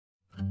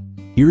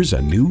Here's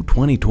a new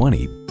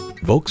 2020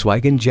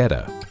 Volkswagen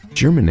Jetta.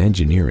 German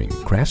engineering,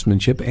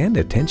 craftsmanship, and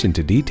attention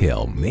to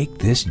detail make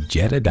this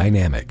Jetta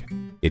dynamic.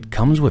 It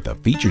comes with the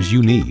features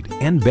you need,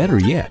 and better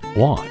yet,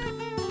 want.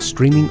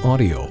 Streaming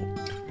audio,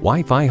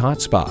 Wi-Fi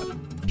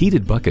hotspot,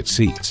 heated bucket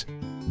seats,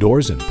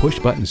 doors and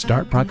push-button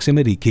start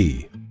proximity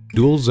key,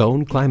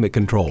 dual-zone climate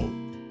control,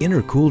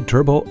 intercooled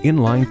turbo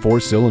inline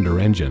 4-cylinder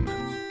engine,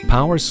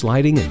 power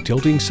sliding and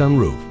tilting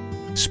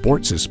sunroof,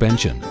 sport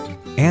suspension,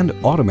 and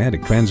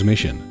automatic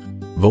transmission.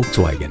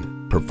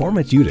 Volkswagen,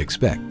 performance you'd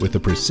expect with the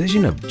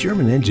precision of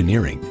German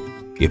engineering.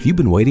 If you've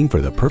been waiting for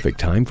the perfect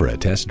time for a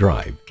test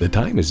drive, the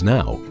time is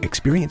now.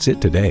 Experience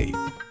it today.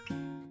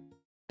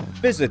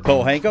 Visit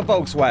Pohanka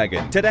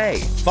Volkswagen today.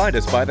 Find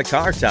us by the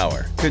car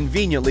tower,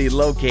 conveniently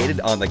located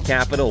on the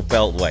Capitol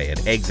Beltway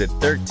at exit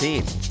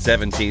 13,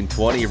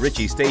 1720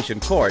 Ritchie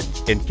Station Court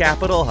in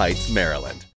Capitol Heights, Maryland.